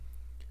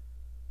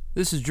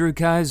This is Drew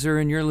Kaiser,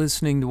 and you're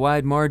listening to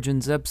Wide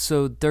Margins,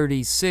 episode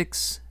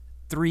 36,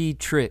 3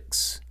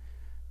 Tricks.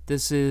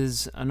 This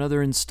is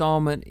another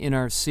installment in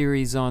our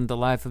series on the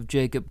life of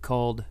Jacob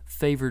called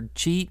Favored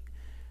Cheat,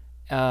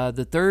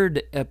 the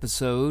third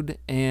episode,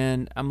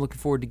 and I'm looking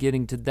forward to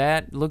getting to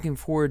that. Looking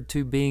forward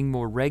to being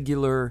more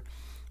regular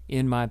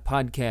in my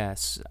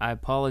podcasts. I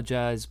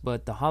apologize,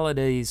 but the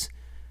holidays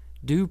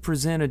do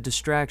present a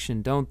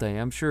distraction, don't they?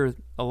 I'm sure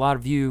a lot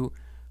of you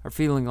are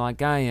feeling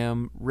like I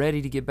am,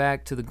 ready to get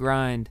back to the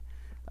grind.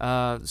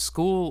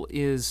 School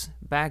is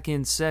back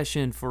in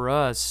session for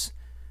us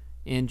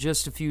in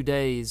just a few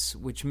days,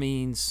 which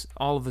means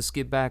all of us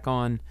get back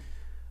on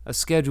a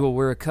schedule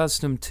we're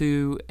accustomed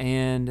to,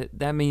 and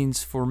that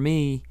means for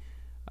me,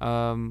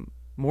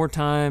 more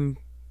time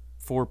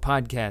for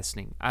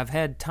podcasting. I've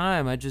had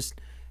time, I just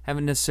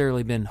haven't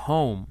necessarily been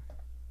home.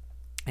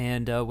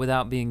 And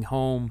without being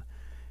home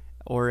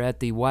or at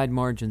the Wide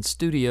Margin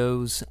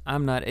Studios,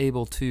 I'm not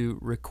able to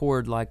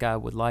record like I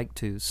would like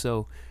to.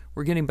 So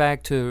we're getting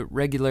back to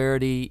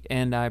regularity,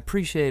 and I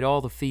appreciate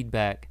all the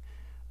feedback,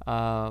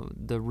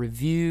 the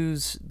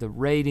reviews, the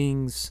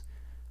ratings,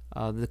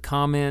 the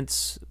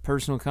comments,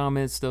 personal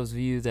comments, those of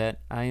you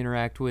that I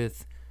interact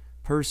with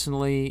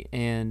personally,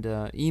 and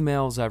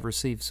emails. I've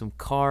received some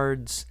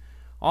cards.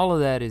 All of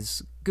that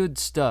is good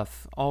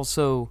stuff.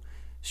 Also,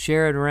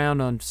 share it around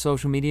on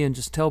social media and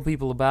just tell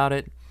people about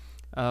it.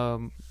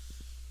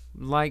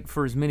 Like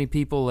for as many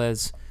people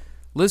as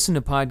listen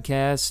to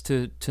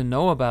podcasts to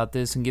know about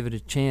this and give it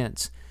a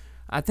chance.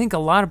 I think a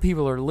lot of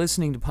people are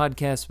listening to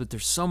podcasts, but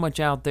there's so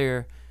much out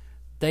there,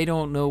 they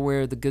don't know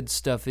where the good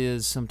stuff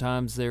is.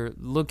 Sometimes they're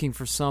looking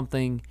for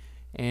something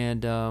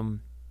and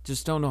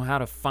just don't know how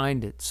to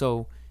find it.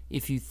 So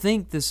if you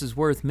think this is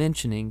worth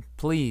mentioning,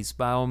 please,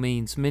 by all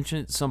means, mention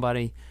it to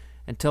somebody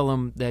and tell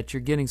them that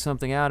you're getting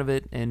something out of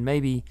it, and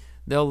maybe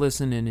they'll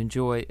listen and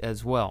enjoy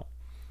as well.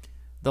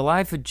 The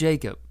life of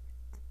Jacob.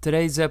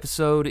 Today's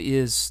episode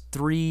is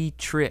 3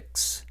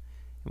 Tricks.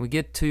 And we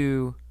get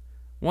to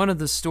one of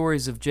the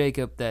stories of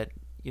Jacob that,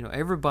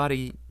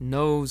 everybody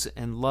knows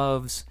and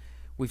loves.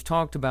 We've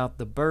talked about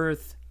the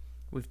birth.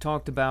 We've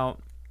talked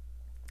about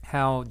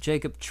how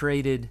Jacob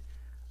traded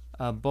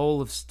a bowl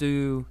of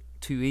stew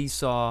to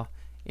Esau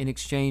in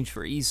exchange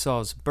for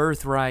Esau's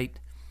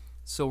birthright.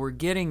 So we're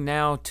getting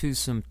now to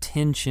some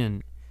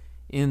tension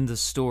in the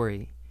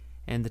story.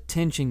 And the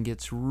tension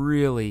gets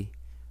really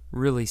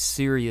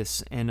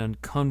serious and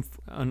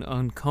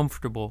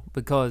uncomfortable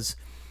because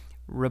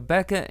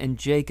Rebekah and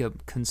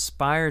Jacob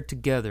conspired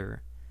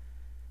together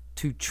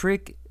to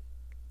trick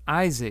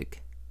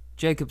Isaac,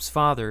 Jacob's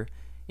father,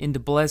 into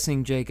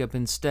blessing Jacob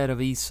instead of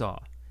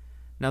Esau.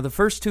 Now, the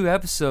first 2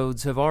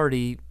 episodes have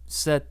already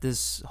set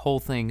this whole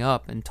thing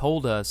up and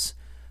told us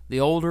the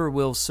older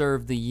will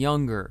serve the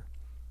younger.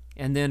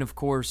 And then, of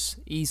course,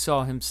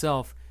 Esau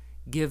himself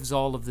gives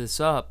all of this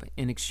up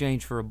in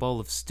exchange for a bowl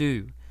of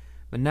stew.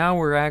 But now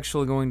we're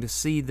actually going to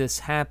see this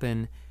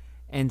happen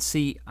and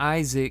see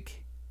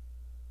Isaac,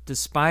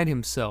 despite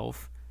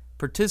himself,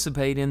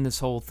 participate in this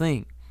whole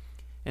thing.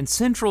 And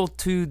central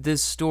to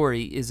this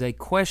story is a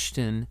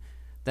question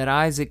that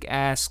Isaac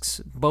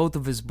asks both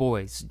of his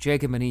boys,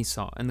 Jacob and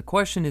Esau. And the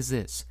question is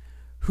this: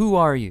 who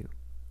are you?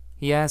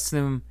 He asked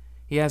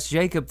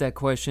Jacob that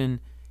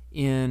question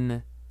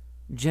in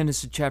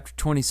Genesis chapter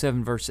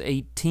 27, verse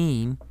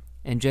 18,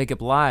 and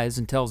Jacob lies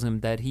and tells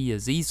him that he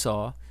is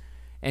Esau.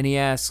 And he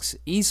asks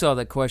Esau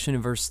that question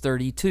in verse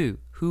 32.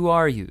 Who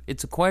are you?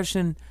 It's a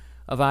question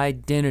of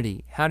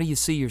identity. How do you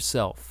see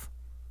yourself?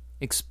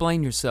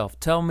 Explain yourself.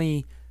 Tell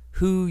me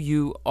who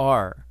you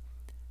are.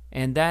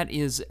 And that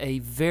is a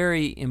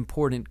very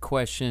important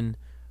question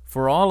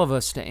for all of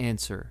us to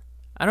answer.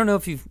 I don't know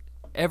if you've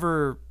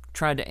ever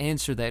tried to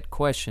answer that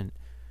question.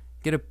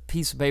 Get a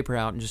piece of paper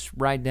out and just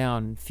write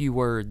down a few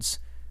words,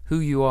 who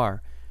you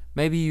are.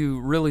 Maybe you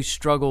really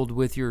struggled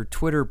with your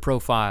Twitter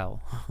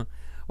profile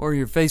or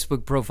your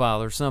Facebook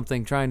profile or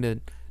something, trying to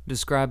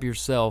describe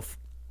yourself.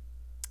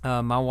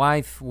 My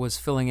wife was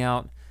filling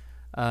out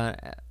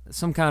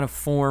some kind of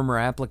form or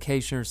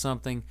application or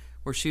something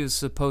where she was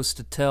supposed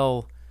to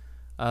tell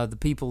the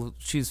people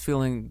she was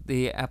filling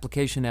the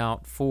application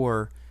out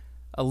for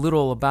a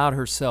little about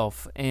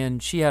herself.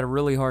 And she had a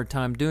really hard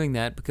time doing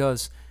that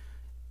because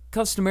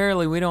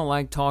customarily we don't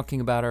like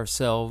talking about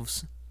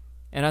ourselves.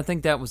 And I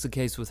think that was the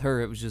case with her.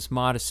 It was just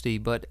modesty.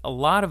 But a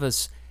lot of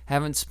us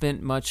haven't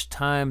spent much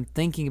time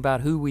thinking about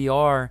who we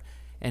are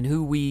and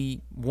who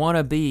we want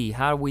to be,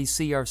 how we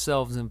see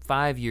ourselves in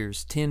 5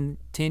 years, 10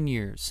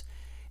 years.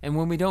 And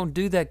when we don't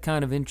do that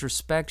kind of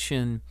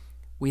introspection,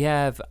 we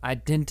have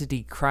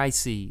identity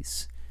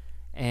crises,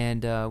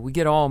 and we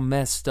get all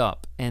messed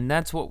up. And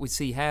that's what we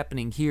see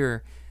happening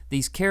here.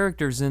 These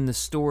characters in the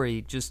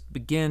story just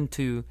begin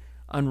to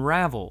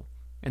unravel,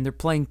 and they're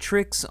playing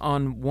tricks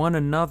on one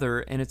another,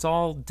 and it's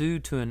all due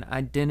to an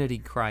identity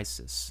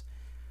crisis.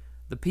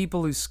 The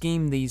people who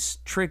scheme these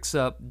tricks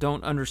up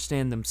don't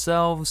understand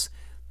themselves.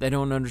 They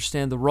don't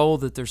understand the role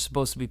that they're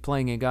supposed to be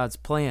playing in God's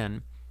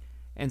plan.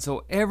 And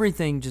so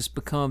everything just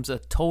becomes a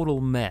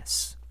total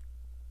mess.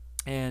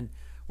 And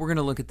We're going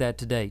to look at that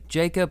today.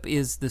 Jacob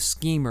is the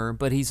schemer,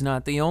 but he's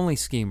not the only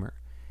schemer.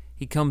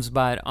 He comes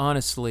by it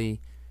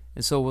honestly,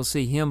 and so we'll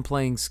see him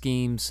playing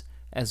schemes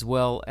as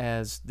well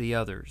as the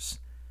others.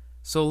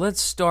 So let's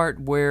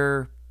start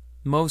where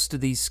most of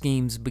these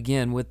schemes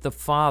begin, with the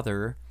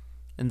father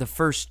and the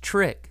first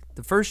trick.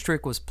 The first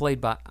trick was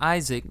played by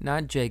Isaac,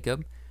 not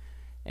Jacob,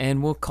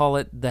 and we'll call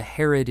it the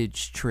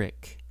heritage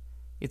trick.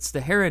 It's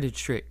the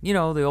heritage trick. You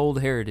know, the old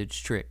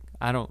heritage trick.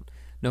 I don't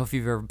know if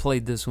you've ever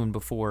played this one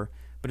before,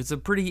 but it's a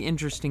pretty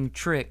interesting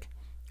trick.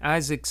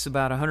 Isaac's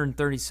about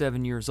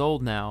 137 years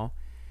old now,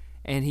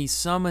 and he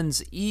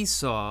summons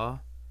Esau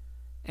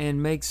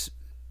and makes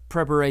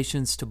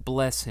preparations to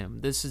bless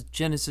him. This is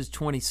Genesis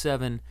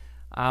 27.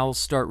 I'll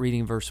start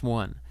reading verse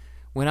 1.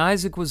 When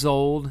Isaac was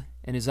old,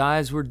 and his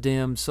eyes were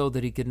dim so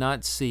that he could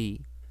not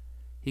see,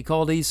 he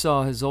called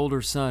Esau his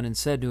older son and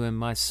said to him,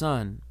 "My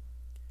son."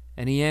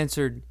 And he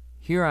answered,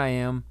 "Here I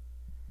am."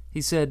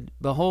 He said,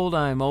 "Behold,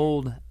 I am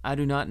old. I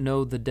do not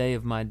know the day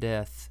of my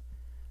death.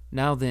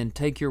 Now then,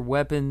 take your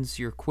weapons,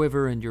 your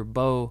quiver, and your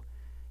bow,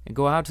 and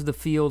go out to the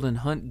field and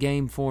hunt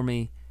game for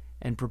me,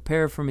 and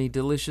prepare for me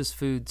delicious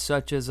food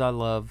such as I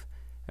love,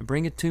 and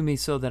bring it to me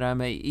so that I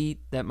may eat,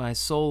 that my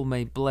soul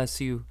may bless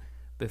you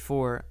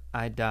before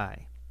I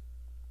die."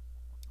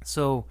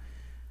 So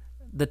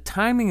the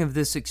timing of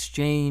this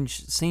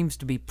exchange seems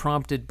to be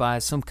prompted by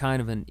some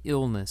kind of an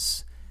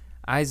illness.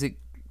 Isaac,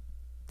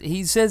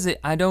 he says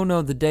that I don't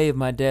know the day of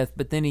my death,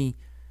 but then he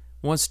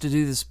wants to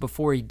do this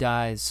before he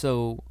dies,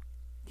 so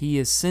he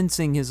is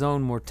sensing his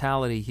own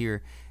mortality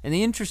here. And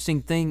the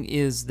interesting thing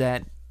is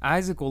that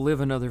Isaac will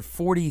live another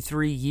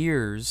 43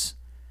 years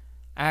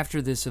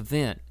after this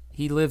event.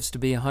 He lives to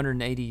be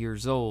 180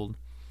 years old,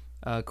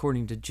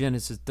 according to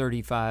Genesis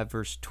 35,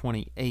 verse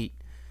 28.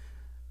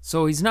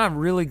 So he's not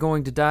really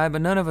going to die,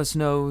 but none of us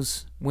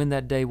knows when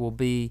that day will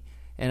be,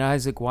 and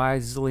Isaac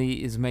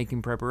wisely is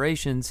making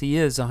preparations. He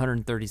is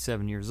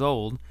 137 years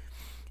old,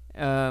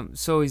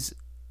 so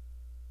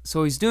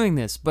he's doing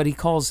this, but he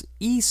calls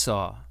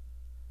Esau,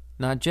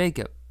 not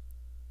Jacob.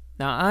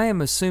 Now, I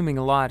am assuming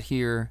a lot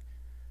here.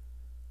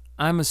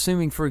 I'm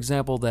assuming, for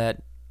example,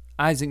 that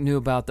Isaac knew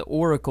about the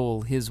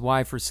oracle his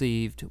wife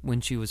received when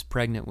she was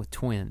pregnant with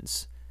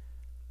twins.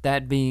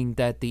 That being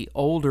that the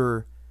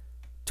older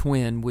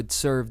twin would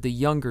serve the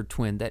younger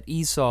twin, that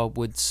Esau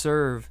would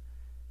serve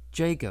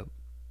Jacob.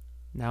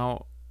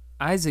 Now,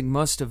 Isaac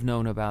must have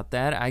known about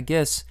that. I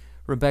guess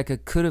Rebekah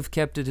could have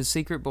kept it a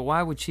secret, but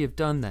why would she have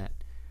done that?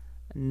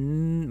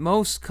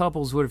 Most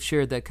couples would have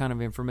shared that kind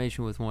of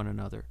information with one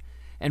another.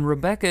 And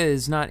Rebekah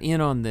is not in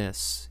on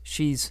this.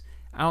 She's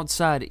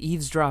outside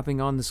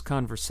eavesdropping on this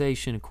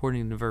conversation,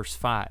 according to verse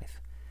 5.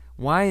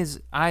 Why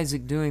is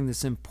Isaac doing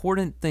this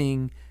important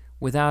thing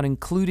without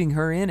including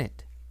her in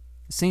it?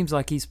 It seems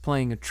like he's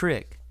playing a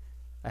trick,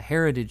 a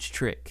heritage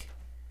trick.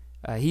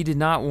 He did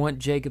not want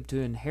Jacob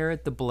to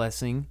inherit the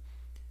blessing,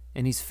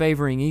 and he's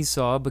favoring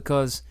Esau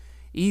because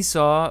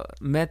Esau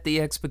met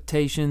Isaac's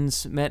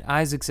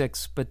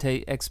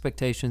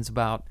expectations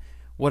about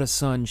what a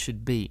son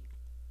should be.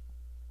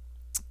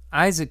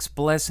 Isaac's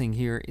blessing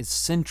here is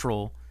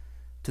central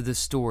to the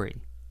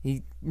story.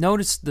 He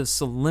noticed the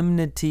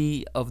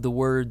solemnity of the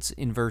words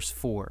in verse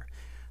 4,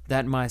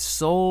 that my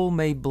soul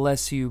may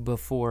bless you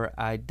before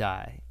I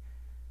die.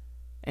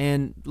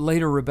 And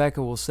later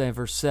Rebekah will say in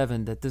verse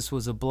 7 that this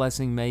was a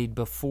blessing made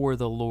before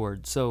the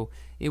Lord. So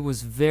it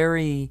was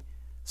very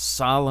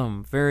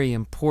solemn, very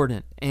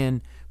important. And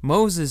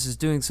Moses is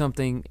doing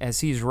something as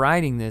he's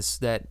writing this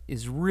that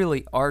is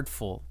really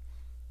artful.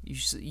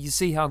 You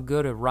see how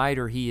good a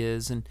writer he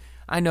is. And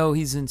I know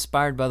he's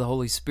inspired by the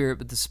Holy Spirit,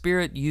 but the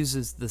Spirit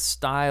uses the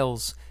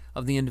styles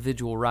of the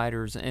individual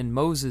writers. And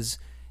Moses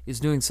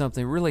is doing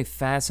something really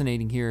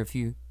fascinating here if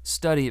you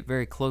study it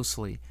very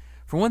closely.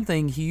 For one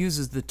thing, he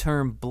uses the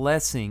term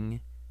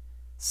blessing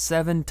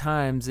 7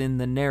 times in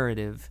the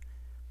narrative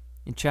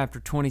in chapter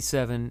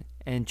 27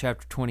 and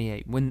chapter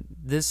 28. When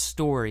this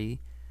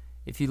story,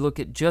 if you look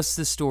at just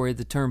this story,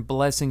 the term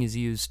blessing is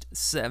used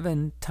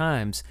 7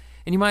 times.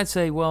 And you might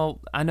say,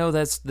 well, I know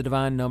that's the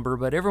divine number,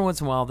 but every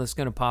once in a while that's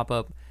going to pop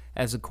up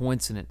as a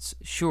coincidence.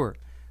 Sure.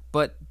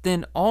 But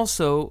then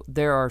also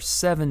there are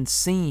 7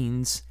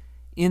 scenes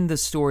in the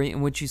story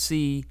in which you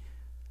see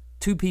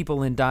 2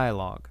 people in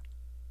dialogue.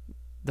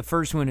 The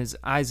first one is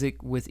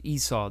Isaac with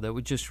Esau that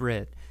we just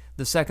read.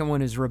 The second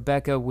one is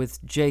Rebekah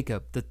with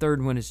Jacob. The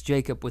third one is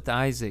Jacob with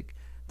Isaac.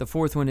 The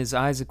fourth one is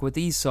Isaac with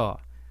Esau.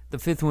 The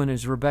fifth one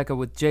is Rebekah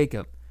with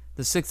Jacob.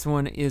 The sixth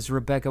one is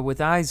Rebekah with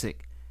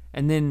Isaac.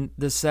 And then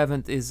the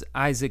seventh is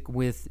Isaac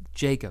with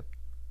Jacob.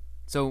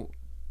 So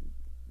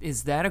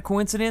is that a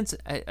coincidence?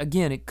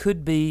 Again, it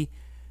could be,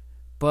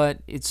 but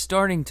it's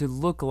starting to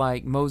look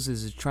like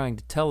Moses is trying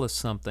to tell us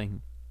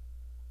something.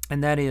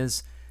 And that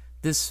is,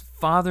 this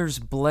father's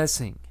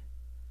blessing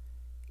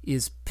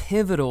is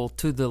pivotal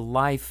to the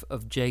life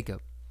of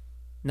Jacob.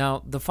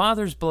 Now, the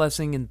father's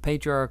blessing in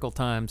patriarchal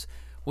times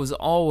was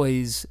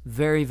always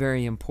very,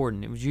 very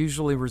important. It was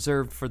usually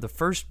reserved for the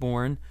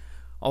firstborn,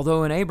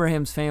 although in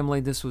Abraham's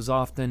family this was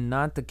often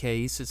not the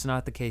case. It's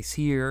not the case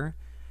here.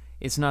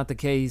 It's not the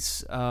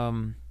case.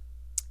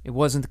 It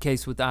wasn't the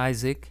case with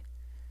Isaac.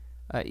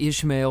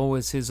 Ishmael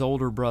was his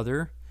older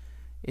brother.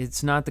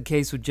 It's not the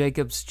case with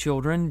Jacob's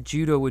children.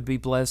 Judah would be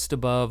blessed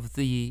above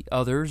the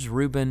others.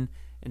 Reuben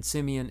and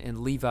Simeon and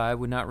Levi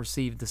would not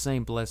receive the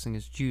same blessing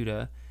as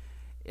Judah.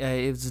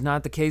 It was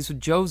not the case with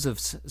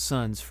Joseph's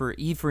sons, for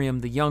Ephraim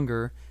the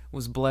younger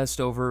was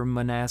blessed over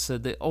Manasseh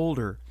the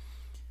older.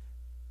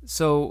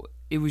 So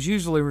it was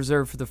usually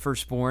reserved for the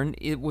firstborn.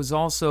 It was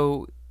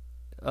also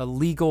a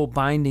legal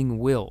binding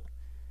will.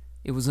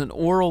 It was an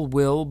oral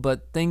will,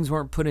 but things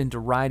weren't put into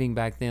writing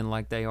back then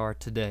like they are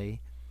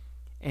today.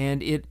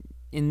 And it,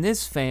 in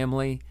this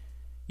family,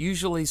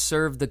 usually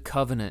served the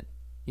covenant,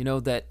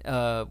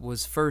 that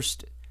was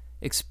first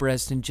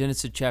expressed in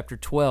Genesis chapter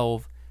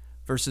 12,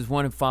 verses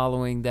 1 and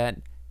following, that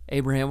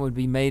Abraham would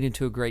be made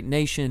into a great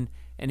nation,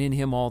 and in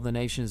him all the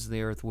nations of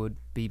the earth would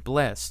be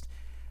blessed.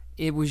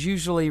 It was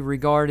usually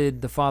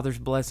regarded, the father's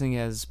blessing,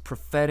 as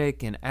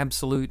prophetic and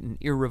absolute and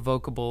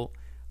irrevocable.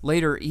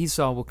 Later,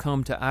 Esau will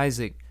come to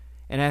Isaac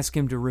and ask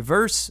him to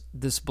reverse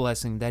this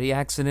blessing that he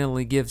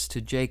accidentally gives to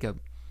Jacob.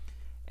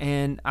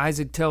 And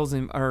Isaac tells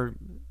him,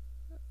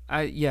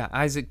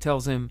 Isaac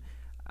tells him,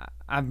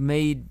 I've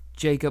made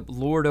Jacob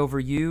lord over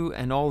you,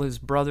 and all his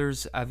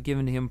brothers I've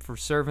given him for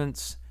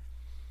servants,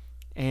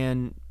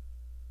 and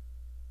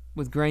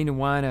with grain and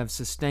wine I've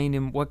sustained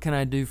him. What can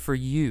I do for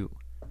you?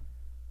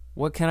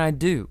 What can I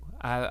do?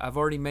 I've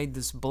already made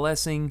this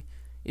blessing.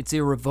 It's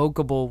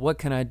irrevocable. What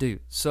can I do?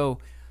 So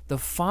the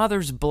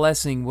father's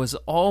blessing was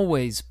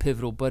always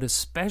pivotal, but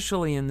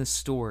especially in this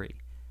story,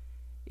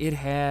 it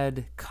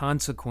had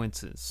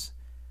consequences.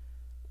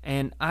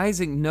 And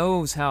Isaac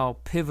knows how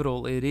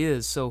pivotal it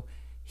is, so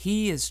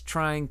he is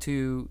trying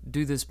to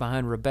do this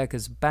behind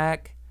Rebekah's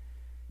back.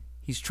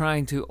 He's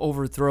trying to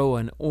overthrow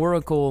an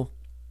oracle.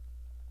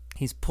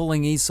 He's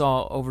pulling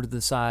Esau over to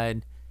the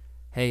side.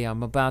 Hey,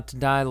 I'm about to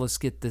die. Let's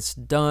get this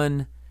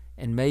done,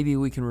 and maybe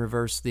we can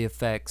reverse the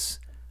effects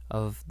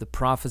of the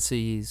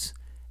prophecies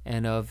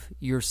and of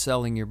your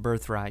selling your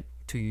birthright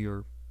to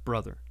your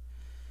brother.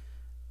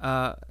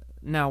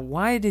 Now,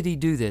 why did he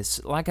do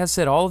this? Like I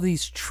said, all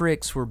these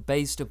tricks were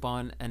based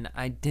upon an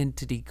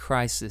identity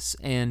crisis,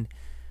 and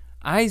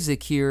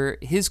Isaac here,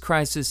 his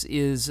crisis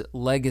is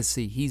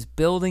legacy. He's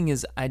building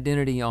his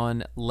identity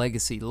on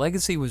legacy.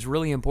 Legacy was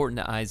really important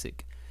to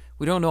Isaac.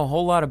 We don't know a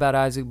whole lot about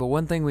Isaac, but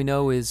one thing we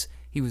know is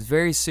he was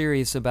very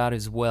serious about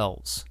his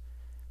wells.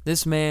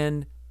 This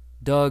man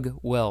dug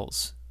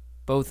wells,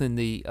 both in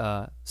the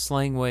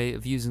slang way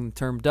of using the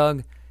term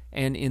dug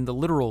and in the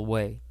literal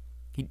way.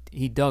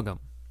 He dug them.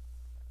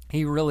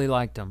 He really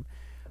liked them.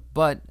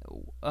 But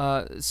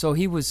so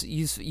he was.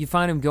 You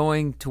find him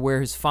going to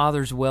where his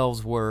father's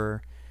wells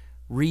were,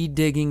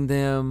 redigging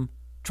them,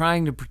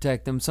 trying to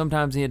protect them.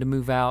 Sometimes he had to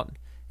move out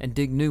and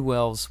dig new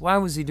wells. Why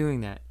was he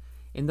doing that?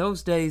 In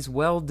those days,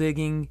 well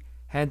digging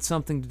had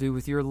something to do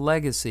with your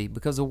legacy,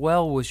 because a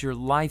well was your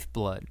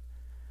lifeblood.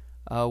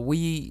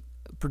 We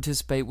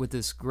participate with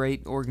this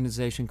great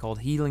organization called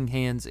Healing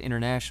Hands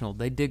International.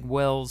 They dig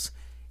wells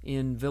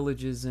in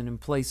villages and in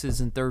places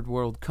in third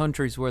world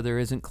countries where there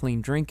isn't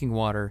clean drinking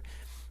water.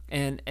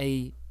 And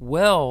a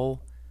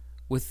well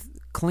with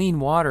clean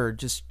water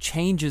just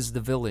changes the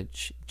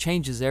village,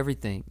 changes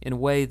everything in a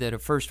way that a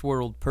first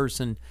world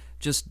person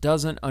just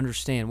doesn't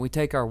understand. We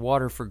take our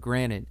water for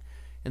granted.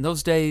 In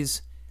those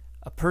days,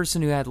 a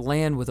person who had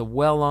land with a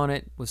well on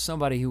it was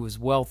somebody who was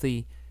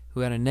wealthy,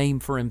 who had a name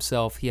for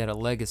himself. He had a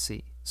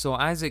legacy. So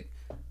Isaac,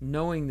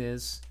 knowing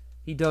this,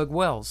 he dug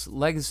wells.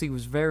 Legacy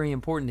was very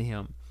important to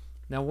him.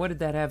 Now, what did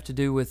that have to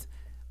do with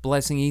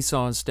blessing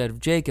Esau instead of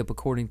Jacob,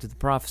 according to the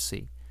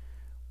prophecy?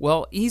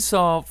 Well,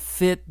 Esau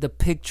fit the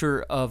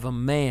picture of a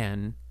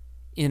man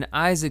in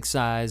Isaac's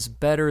eyes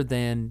better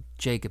than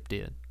Jacob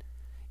did.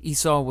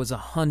 Esau was a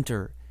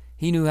hunter.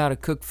 He knew how to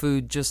cook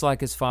food just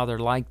like his father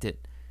liked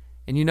it.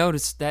 And you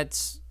notice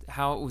that's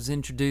how it was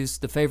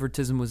introduced. The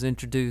favoritism was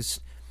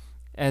introduced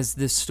as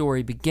this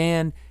story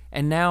began.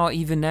 And now,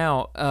 even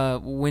now,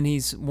 when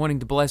he's wanting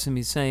to bless him,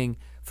 he's saying,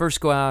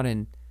 first go out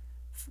and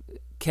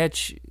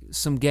catch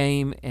some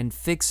game and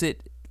fix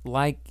it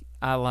like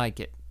I like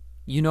it.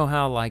 You know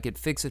how I like it.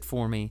 Fix it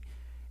for me.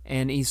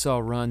 And Esau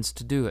runs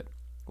to do it.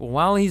 Well,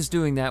 while he's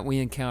doing that, we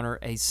encounter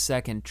a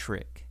second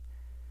trick.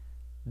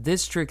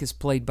 This trick is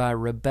played by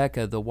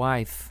Rebekah, the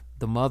wife,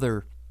 the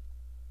mother,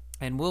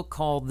 and we'll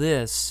call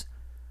this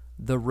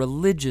the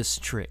religious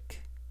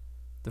trick.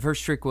 The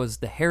first trick was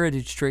the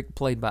heritage trick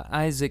played by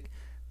Isaac.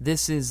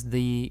 This is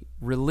the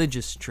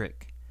religious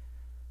trick.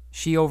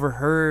 She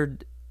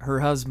overheard her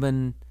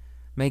husband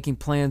making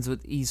plans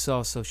with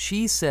Esau, so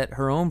she set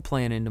her own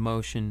plan into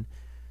motion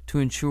to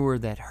ensure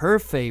that her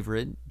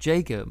favorite,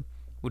 Jacob,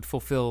 would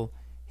fulfill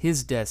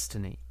his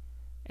destiny.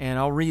 And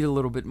I'll read a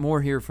little bit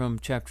more here from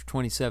chapter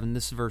 27.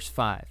 This is verse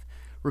 5.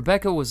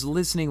 Rebekah was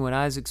listening when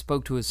Isaac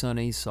spoke to his son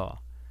Esau.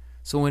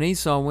 So when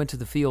Esau went to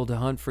the field to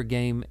hunt for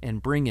game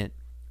and bring it,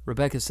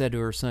 Rebekah said to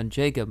her son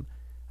Jacob,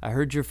 I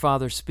heard your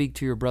father speak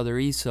to your brother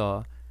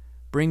Esau.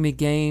 Bring me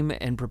game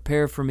and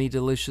prepare for me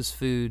delicious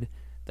food,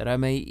 that I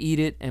may eat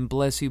it and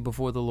bless you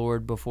before the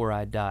Lord before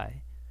I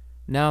die.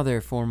 Now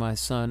therefore, my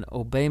son,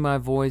 obey my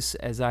voice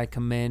as I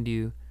command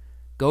you.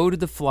 Go to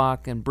the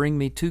flock and bring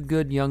me 2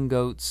 good young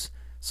goats,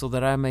 so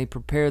that I may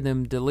prepare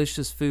them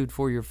delicious food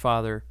for your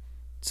father,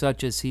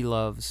 such as he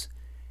loves.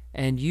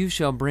 And you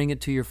shall bring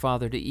it to your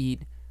father to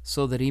eat,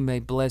 so that he may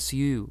bless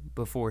you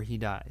before he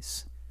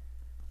dies.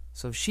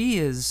 So she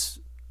is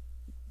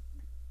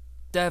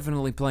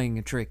definitely playing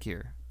a trick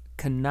here.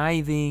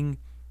 Conniving,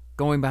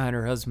 going behind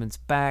her husband's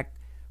back,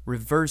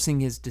 reversing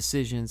his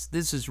decisions.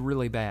 This is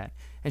really bad.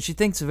 And she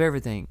thinks of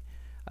everything.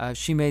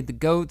 She made the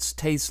goats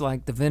taste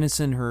like the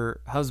venison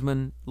her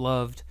husband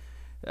loved.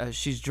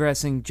 She's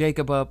dressing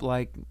Jacob up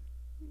in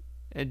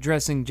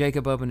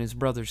his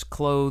brother's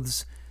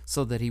clothes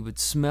so that he would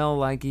smell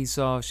like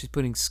Esau. She's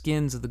putting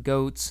skins of the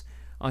goats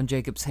on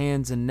Jacob's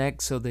hands and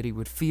neck so that he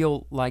would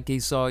feel like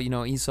Esau. You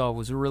know, Esau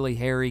was a really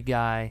hairy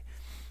guy.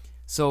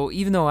 So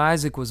even though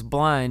Isaac was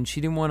blind, she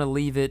didn't want to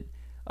leave it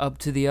up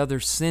to the other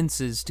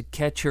senses to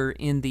catch her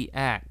in the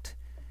act.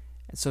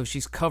 And so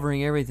she's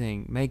covering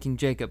everything, making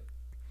Jacob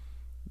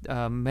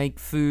make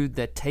food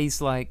that tastes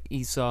like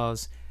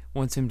Esau's,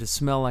 wants him to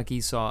smell like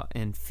Esau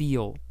and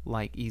feel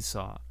like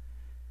Esau.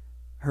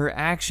 Her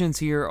actions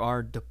here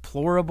are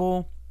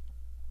deplorable.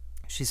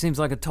 She seems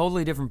like a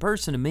totally different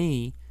person to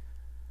me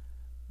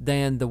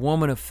than the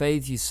woman of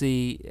faith you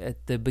see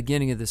at the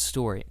beginning of this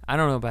story. I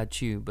don't know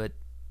about you, but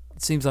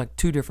it seems like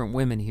 2 different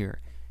women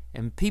here.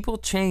 And people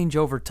change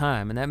over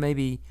time, and that may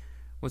be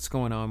what's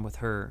going on with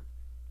her.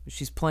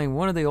 She's playing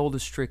one of the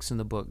oldest tricks in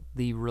the book,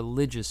 the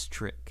religious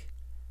trick.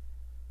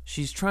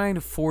 She's trying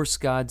to force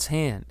God's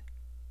hand.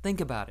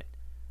 Think about it.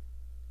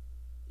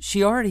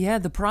 She already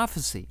had the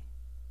prophecy.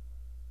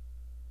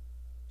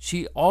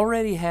 She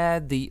already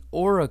had the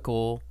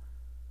oracle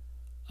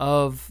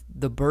of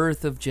the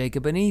birth of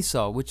Jacob and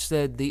Esau, which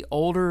said the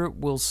older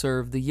will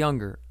serve the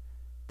younger.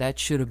 That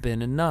should have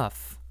been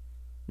enough.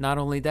 Not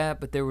only that,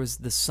 but there was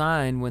the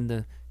sign when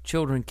the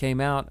children came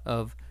out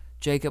of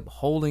Jacob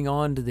holding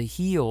on to the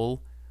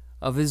heel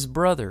of his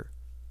brother.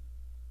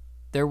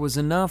 There was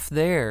enough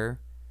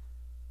there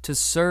to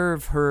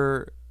serve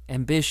her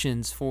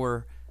ambitions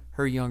for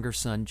her younger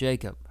son,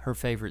 Jacob, her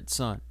favorite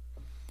son.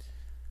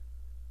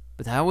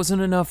 But that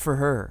wasn't enough for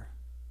her.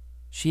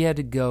 She had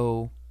to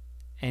go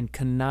and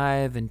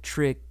connive and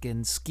trick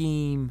and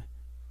scheme,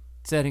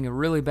 setting a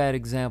really bad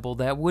example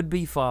that would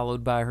be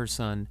followed by her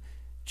son,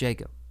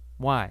 Jacob.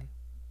 Why?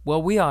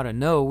 Well, we ought to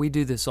know we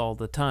do this all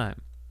the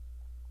time.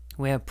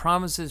 We have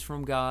promises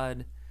from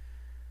God,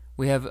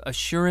 we have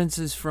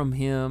assurances from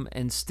Him,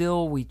 and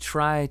still we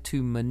try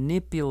to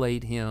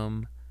manipulate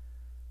Him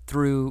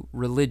through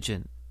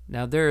religion.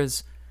 Now, there are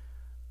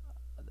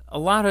a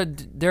lot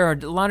of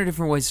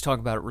different ways to talk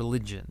about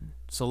religion.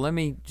 So let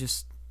me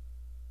just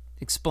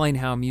explain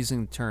how I'm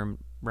using the term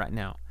right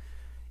now.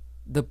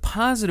 The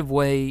positive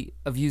way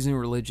of using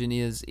religion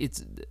is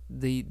it's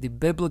the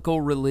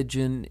biblical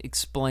religion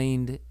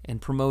explained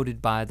and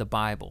promoted by the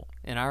Bible.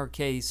 In our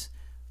case,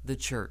 the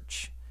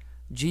church.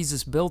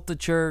 Jesus built the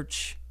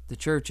church. The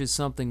church is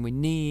something we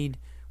need,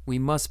 we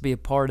must be a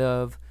part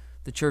of.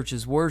 The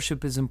church's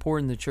worship is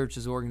important. The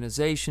church's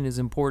organization is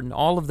important.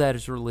 All of that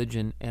is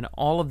religion, and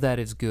all of that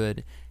is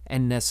good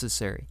and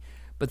necessary.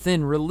 But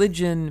then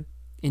religion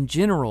in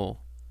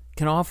general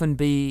can often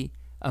be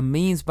a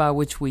means by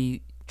which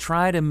we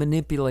try to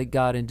manipulate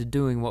God into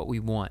doing what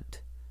we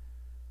want.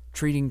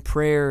 Treating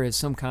prayer as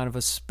some kind of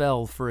a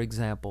spell, for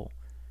example,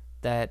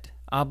 that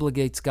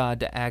obligates God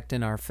to act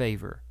in our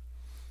favor.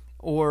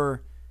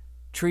 Or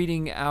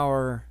treating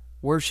our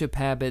worship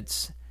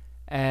habits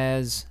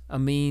as a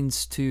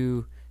means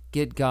to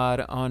get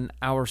God on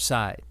our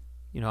side.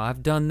 You know,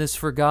 I've done this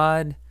for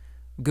God.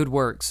 Good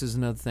works is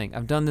another thing.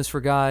 I've done this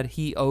for God.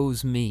 He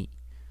owes me.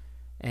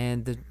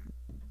 And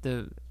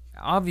the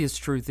obvious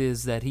truth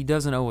is that He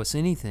doesn't owe us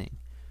anything,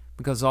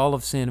 because all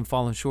have sinned and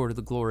fallen short of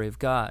the glory of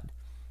God.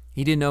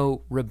 He didn't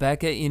owe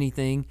Rebekah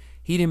anything.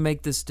 He didn't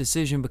make this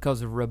decision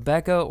because of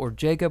Rebekah or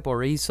Jacob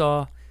or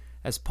Esau.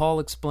 As Paul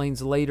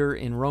explains later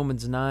in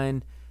Romans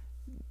 9,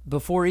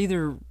 before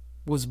either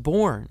was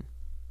born,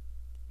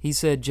 he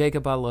said,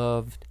 Jacob I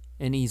loved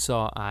and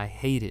Esau I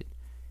hated.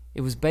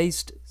 It was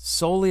based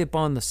solely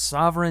upon the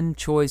sovereign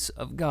choice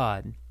of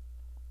God,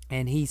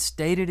 and He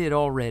stated it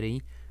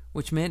already,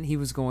 which meant He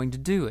was going to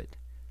do it.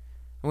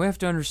 And we have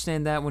to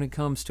understand that when it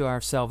comes to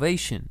our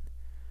salvation.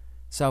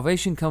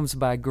 Salvation comes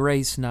by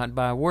grace, not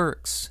by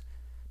works,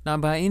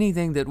 not by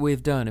anything that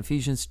we've done.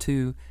 Ephesians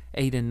 2,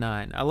 8 and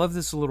 9. I love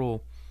this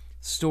little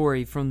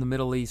story from the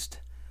Middle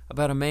East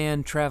about a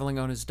man traveling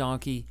on his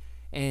donkey,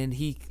 and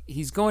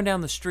he's going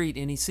down the street,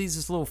 and he sees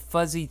this little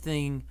fuzzy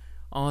thing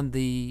on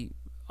the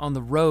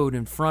road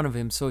in front of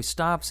him. So he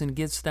stops and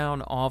gets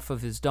down off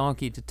of his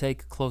donkey to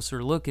take a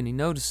closer look, and he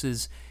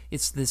notices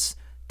it's this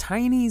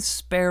tiny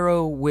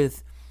sparrow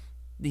with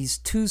these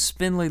 2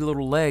 spindly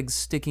little legs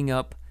sticking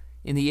up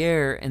in the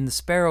air, and the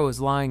sparrow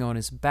is lying on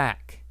his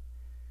back.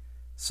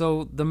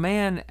 So the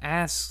man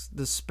asks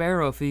the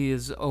sparrow if he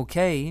is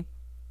okay,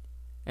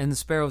 and the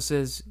sparrow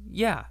says,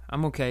 yeah,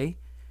 I'm okay.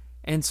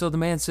 And so the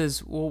man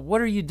says, well,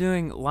 what are you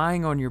doing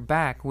lying on your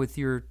back with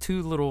your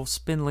two little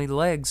spindly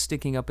legs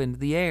sticking up into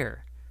the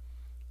air?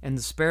 And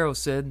the sparrow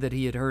said that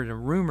he had heard a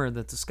rumor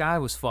that the sky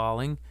was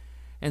falling,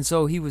 and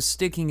so he was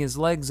sticking his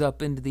legs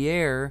up into the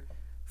air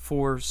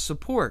for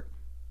support.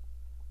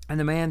 And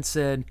the man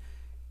said,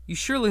 you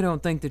surely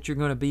don't think that you're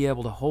going to be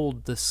able to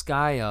hold the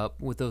sky up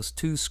with those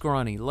two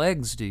scrawny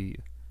legs, do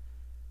you?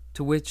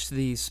 To which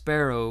the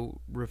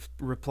sparrow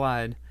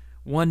replied,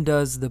 one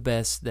does the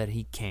best that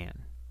he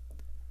can.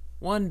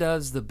 One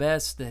does the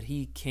best that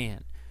he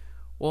can.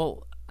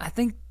 Well, I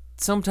think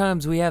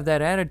sometimes we have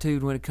that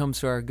attitude when it comes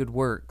to our good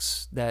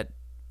works, that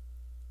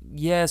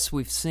yes,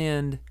 we've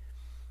sinned,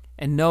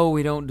 and no,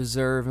 we don't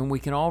deserve, and we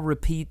can all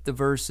repeat the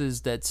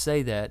verses that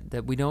say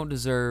that we don't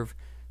deserve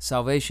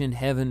salvation,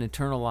 heaven,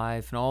 eternal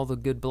life, and all the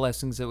good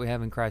blessings that we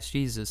have in Christ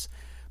Jesus,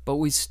 but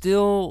we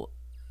still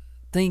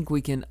think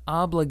we can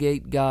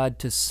obligate God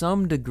to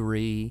some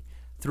degree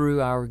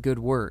through our good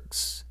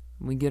works.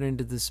 We get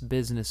into this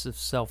business of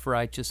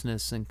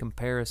self-righteousness and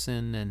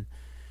comparison and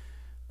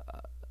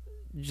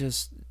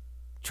just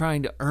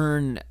trying to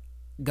earn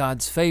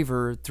God's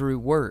favor through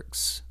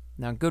works.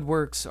 Now, good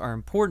works are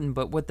important,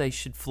 but what they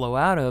should flow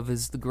out of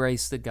is the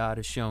grace that God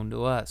has shown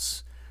to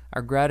us,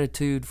 our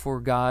gratitude for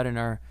God and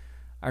our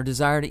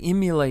desire to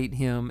emulate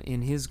Him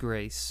in His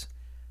grace.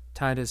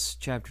 Titus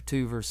chapter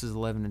 2, verses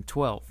 11 and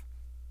 12.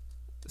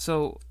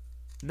 So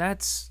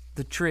that's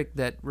the trick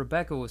that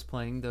Rebekah was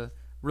playing, the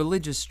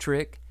religious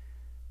trick,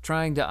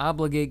 trying to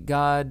obligate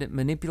God,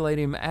 manipulate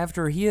Him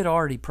after He had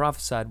already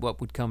prophesied what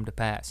would come to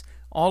pass.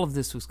 All of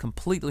this was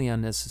completely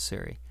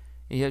unnecessary,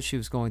 and yet she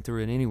was going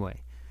through it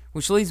anyway.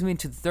 Which leads me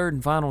to the third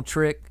and final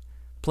trick,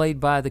 played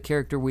by the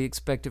character we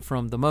expect it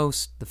from the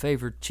most, the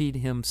favored cheat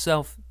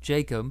himself,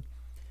 Jacob.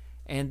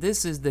 And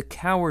this is the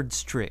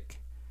coward's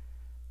trick.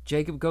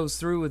 Jacob goes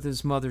through with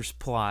his mother's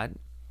plot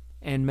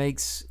and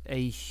makes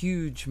a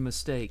huge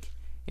mistake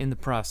in the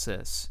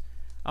process.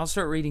 I'll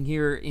start reading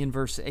here in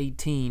verse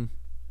 18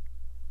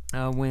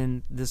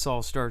 when this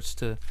all starts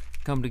to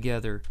come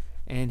together.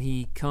 And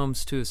he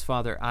comes to his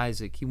father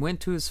Isaac. He went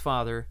to his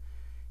father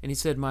and he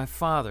said, my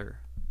father.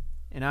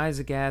 And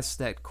Isaac asked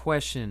that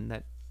question,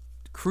 that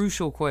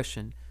crucial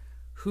question,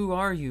 who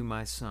are you,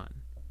 my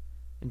son?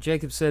 And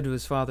Jacob said to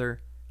his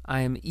father,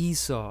 I am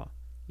Esau,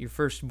 your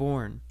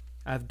firstborn.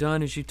 I have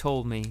done as you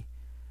told me.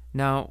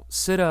 Now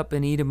sit up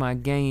and eat of my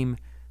game,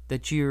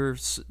 that your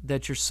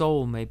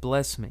soul may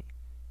bless me.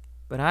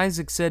 But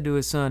Isaac said to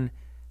his son,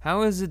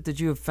 how is it that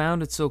you have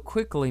found it so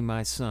quickly,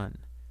 my son?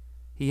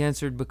 He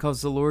answered,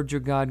 because the Lord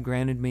your God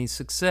granted me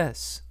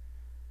success.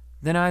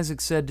 Then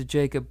Isaac said to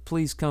Jacob,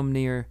 please come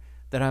near,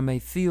 that I may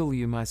feel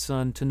you, my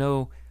son, to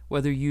know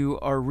whether you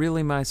are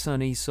really my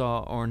son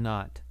Esau or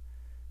not.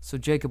 So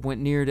Jacob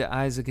went near to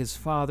Isaac his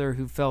father,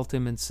 who felt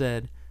him, and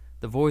said,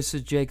 the voice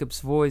is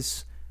Jacob's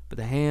voice, but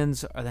the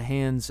hands are the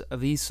hands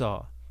of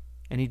Esau.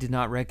 And he did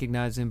not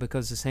recognize him,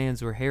 because his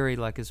hands were hairy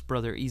like his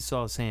brother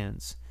Esau's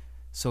hands.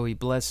 So he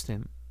blessed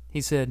him.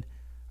 He said,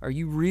 are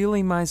you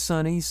really my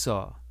son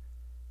Esau?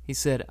 He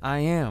said, I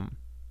am.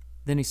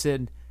 Then he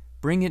said,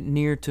 bring it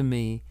near to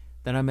me,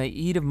 that I may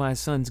eat of my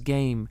son's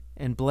game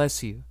and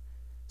bless you.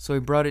 So he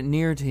brought it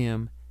near to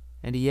him,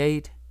 and he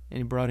ate, and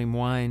he brought him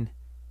wine,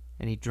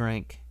 and he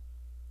drank.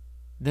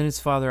 Then his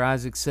father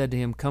Isaac said to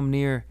him, come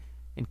near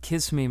and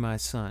kiss me, my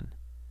son.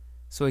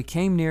 So he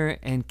came near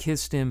and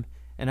kissed him,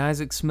 and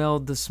Isaac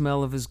smelled the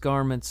smell of his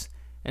garments,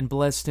 and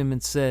blessed him,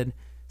 and said,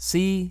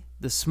 see,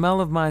 the smell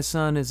of my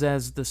son is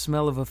as the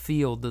smell of a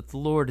field that the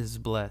Lord has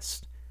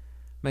blessed.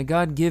 May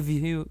God give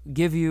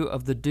you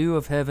of the dew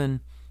of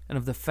heaven, and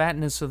of the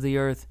fatness of the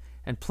earth,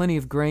 and plenty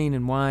of grain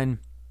and wine.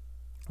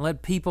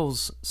 Let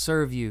peoples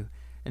serve you,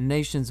 and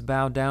nations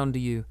bow down to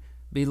you.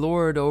 Be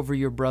Lord over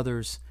your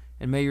brothers,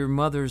 and may your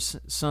mother's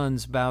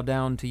sons bow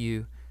down to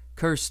you.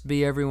 Cursed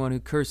be everyone who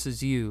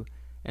curses you,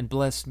 and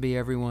blessed be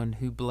everyone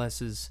who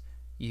blesses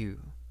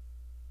you.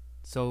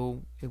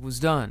 So it was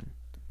done.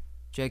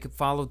 Jacob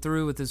followed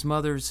through with his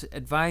mother's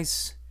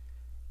advice,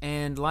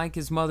 and like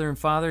his mother and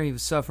father, he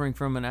was suffering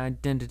from an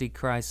identity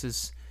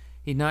crisis.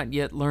 He'd not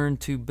yet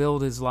learned to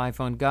build his life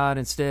on God.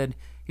 Instead,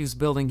 he was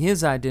building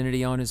his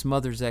identity on his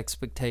mother's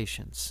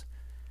expectations.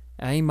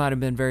 He might have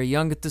been very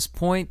young at this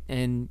point,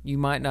 and you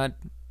might not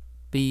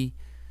be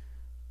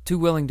too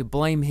willing to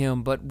blame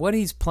him, but what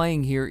he's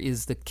playing here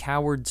is the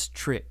coward's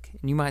trick.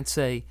 And you might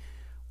say,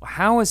 well,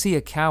 how is he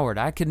a coward?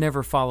 I could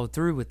never follow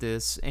through with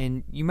this.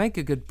 And you make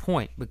a good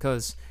point,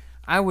 because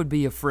I would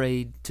be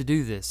afraid to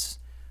do this.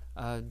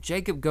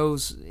 Jacob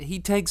he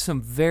takes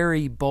some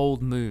very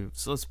bold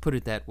moves. Let's put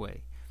it that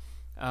way.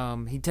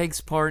 He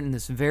takes part in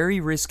this very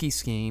risky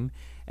scheme,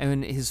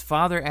 and his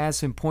father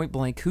asks him point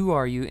blank, who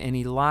are you? And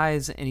he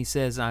lies and he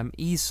says, I'm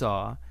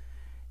Esau.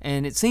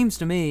 And it seems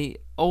to me,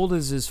 old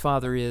as his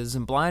father is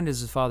and blind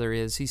as his father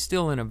is, he's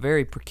still in a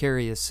very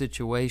precarious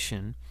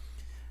situation.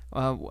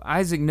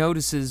 Isaac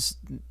notices,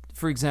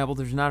 for example,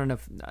 there's not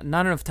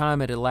enough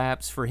time had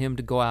elapsed for him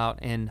to go out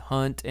and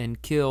hunt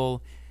and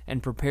kill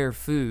and prepare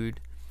food.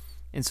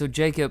 And so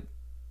Jacob,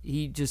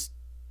 he just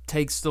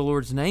takes the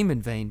Lord's name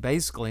in vain,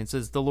 basically, and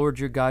says, "The Lord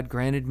your God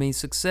granted me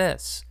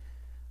success."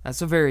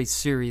 That's a very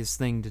serious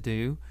thing to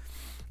do.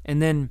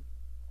 And then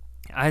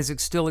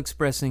Isaac's still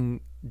expressing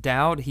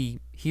doubt.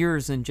 He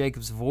hears in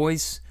Jacob's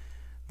voice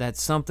that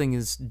something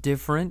is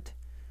different,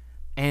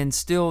 and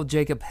still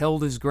Jacob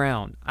held his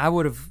ground. I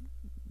would have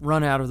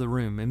run out of the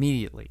room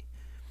immediately.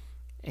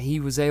 He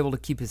was able to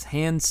keep his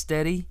hand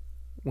steady.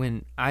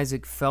 When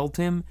Isaac felt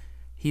him,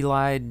 he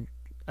lied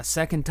a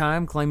second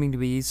time, claiming to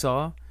be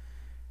Esau.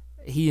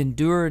 He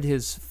endured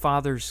his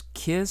father's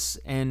kiss,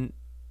 and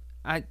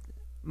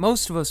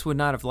most of us would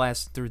not have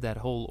lasted through that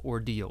whole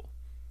ordeal.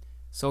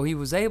 So he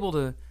was able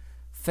to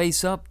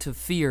face up to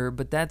fear,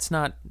 but that's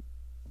not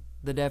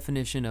the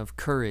definition of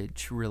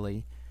courage,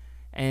 really.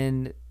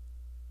 And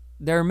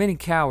there are many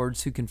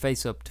cowards who can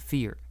face up to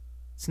fear.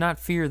 It's not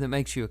fear that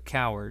makes you a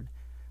coward.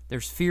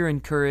 There's fear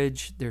and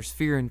courage. There's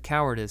fear and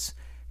cowardice.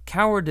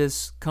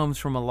 Cowardice comes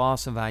from a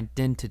loss of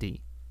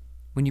identity,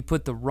 when you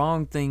put the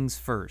wrong things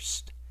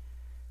first.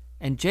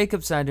 And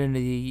Jacob's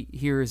identity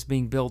here is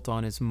being built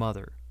on his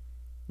mother.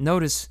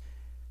 Notice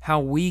how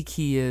weak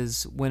he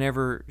is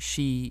whenever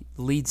she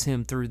leads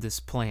him through this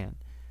plan.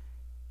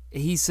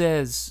 He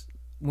says,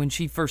 when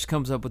she first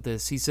comes up with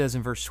this, he says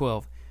in verse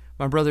 12,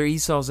 "My brother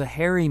Esau's a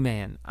hairy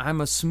man.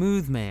 I'm a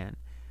smooth man.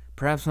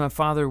 Perhaps my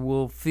father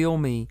will feel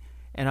me,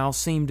 and I'll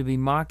seem to be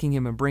mocking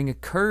him and bring a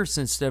curse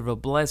instead of a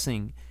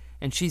blessing."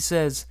 And she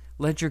says,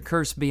 "Let your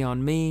curse be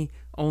on me.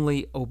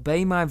 Only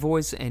obey my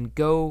voice and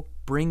go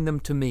bring them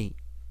to me."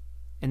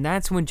 And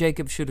that's when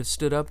Jacob should have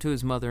stood up to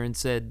his mother and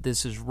said,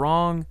 "This is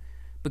wrong,"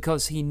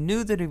 because he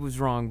knew that it was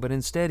wrong, but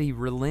instead he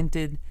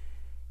relented.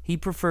 He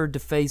preferred to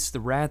face the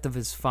wrath of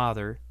his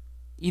father,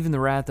 even the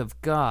wrath of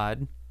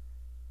God.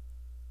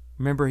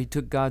 Remember, he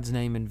took God's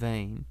name in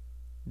vain,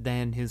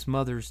 than his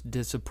mother's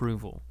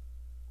disapproval.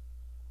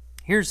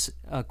 Here's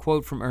a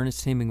quote from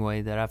Ernest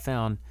Hemingway that I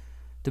found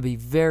to be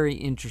very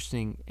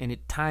interesting, and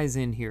it ties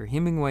in here.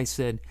 Hemingway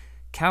said,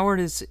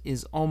 "Cowardice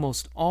is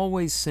almost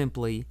always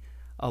simply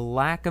a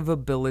lack of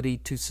ability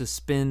to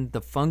suspend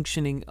the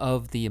functioning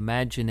of the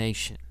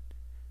imagination."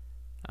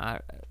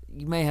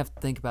 You may have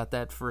to think about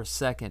that for a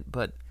second,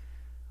 but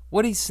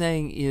what he's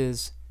saying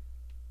is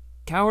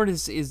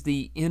cowardice is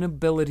the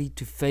inability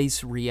to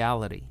face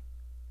reality.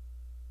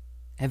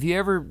 Have you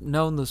ever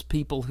known those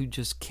people who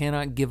just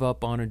cannot give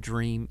up on a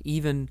dream,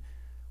 even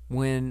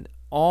when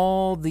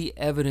all the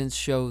evidence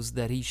shows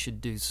that he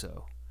should do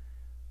so?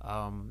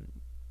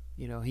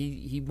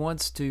 He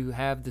wants to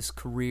have this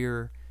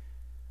career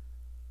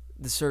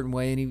the certain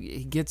way, and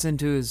he gets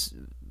into his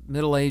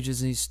middle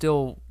ages and he's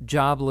still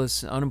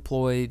jobless,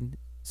 unemployed,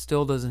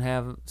 still doesn't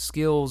have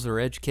skills or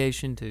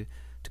education to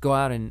go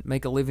out and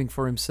make a living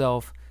for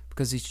himself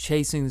because he's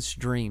chasing this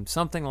dream,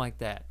 something like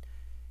that.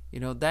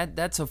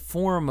 That's a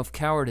form of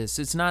cowardice.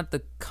 It's not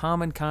the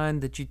common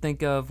kind that you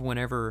think of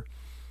whenever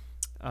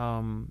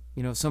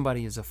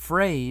somebody is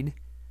afraid,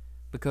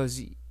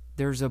 because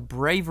there's a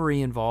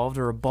bravery involved,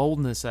 or a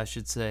boldness, I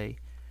should say.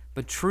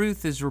 But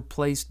truth is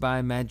replaced by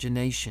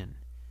imagination.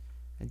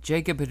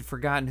 Jacob had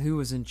forgotten who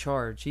was in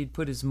charge. He'd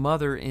put his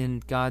mother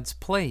in God's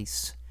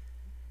place.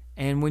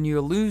 And when you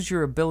lose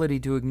your ability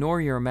to ignore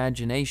your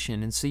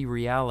imagination and see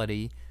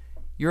reality,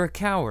 you're a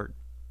coward.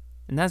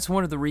 And that's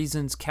one of the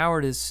reasons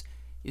cowardice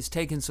is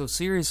taken so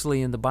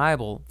seriously in the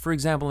Bible. For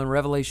example, in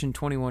Revelation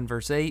 21,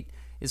 verse 8,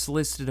 it's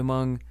listed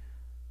among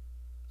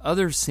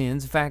other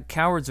sins. In fact,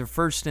 cowards are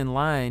first in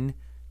line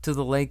to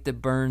the lake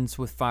that burns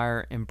with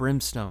fire and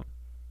brimstone.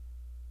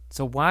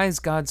 So why is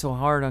God so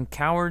hard on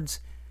cowards?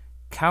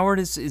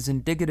 Cowardice is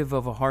indicative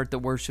of a heart that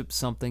worships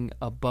something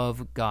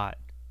above God,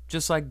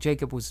 just like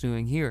Jacob was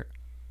doing here.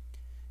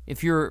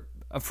 If you're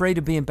afraid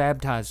of being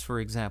baptized, for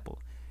example,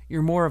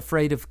 you're more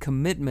afraid of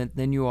commitment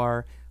than you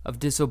are of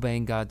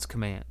disobeying God's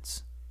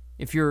commands.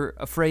 If you're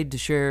afraid to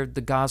share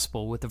the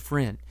gospel with a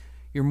friend,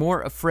 you're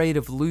more afraid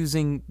of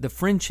losing the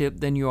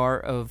friendship than you are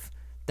of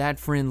that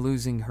friend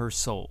losing her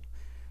soul.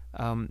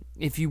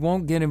 If you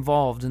won't get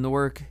involved in the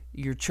work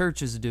your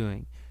church is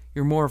doing,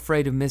 you're more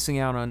afraid of missing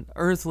out on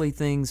earthly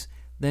things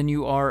than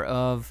you are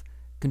of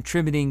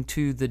contributing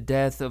to the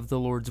death of the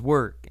Lord's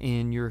work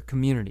in your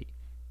community.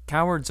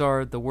 Cowards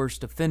are the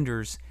worst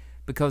offenders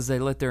because they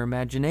let their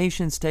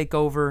imaginations take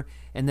over,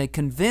 and they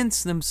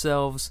convince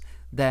themselves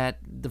that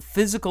the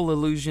physical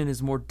illusion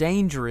is more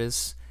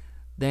dangerous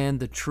than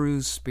the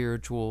true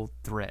spiritual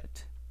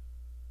threat.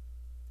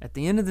 At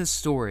the end of this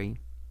story,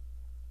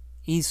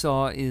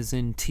 Esau is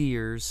in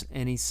tears,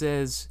 and he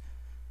says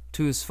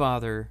to his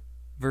father,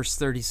 verse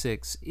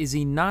 36, "Is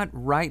he not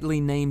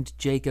rightly named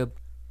Jacob?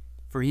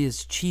 For he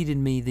has cheated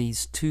me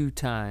these 2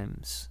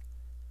 times.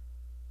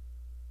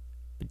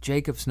 But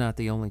Jacob's not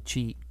the only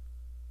cheat.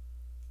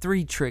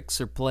 3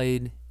 tricks are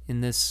played in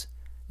this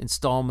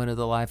installment of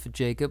the life of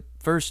Jacob.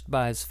 First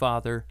by his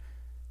father,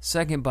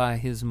 second by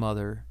his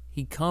mother.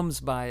 He comes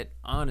by it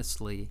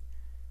honestly,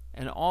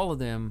 and all of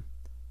them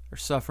are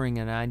suffering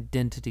an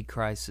identity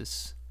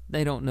crisis.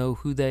 They don't know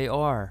who they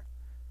are.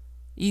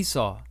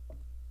 Esau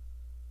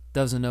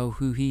doesn't know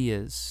who he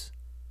is.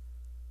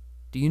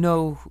 Do you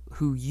know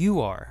who you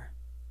are?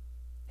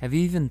 Have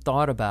you even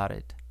thought about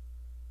it?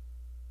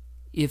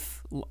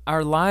 If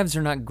our lives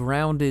are not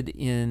grounded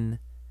in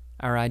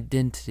our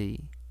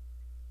identity,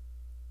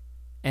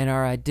 and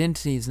our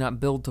identity is not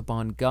built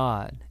upon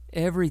God,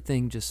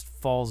 everything just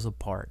falls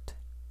apart.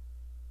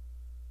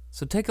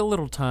 So take a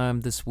little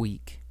time this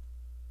week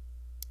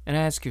and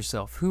ask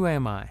yourself, who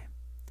am I?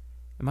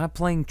 Am I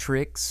playing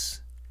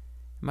tricks?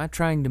 Am I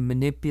trying to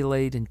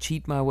manipulate and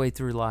cheat my way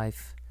through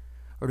life?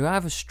 Or do I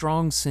have a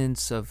strong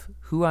sense of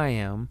who I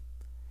am?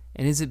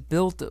 And is it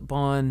built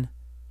upon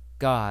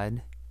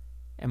God?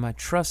 Am I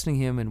trusting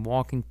Him and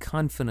walking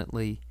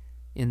confidently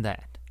in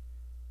that?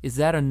 Is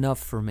that enough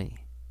for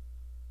me?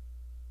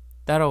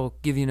 That'll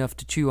give you enough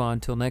to chew on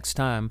till next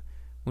time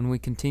when we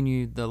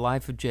continue the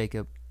life of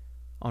Jacob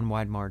on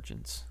Wide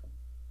Margins.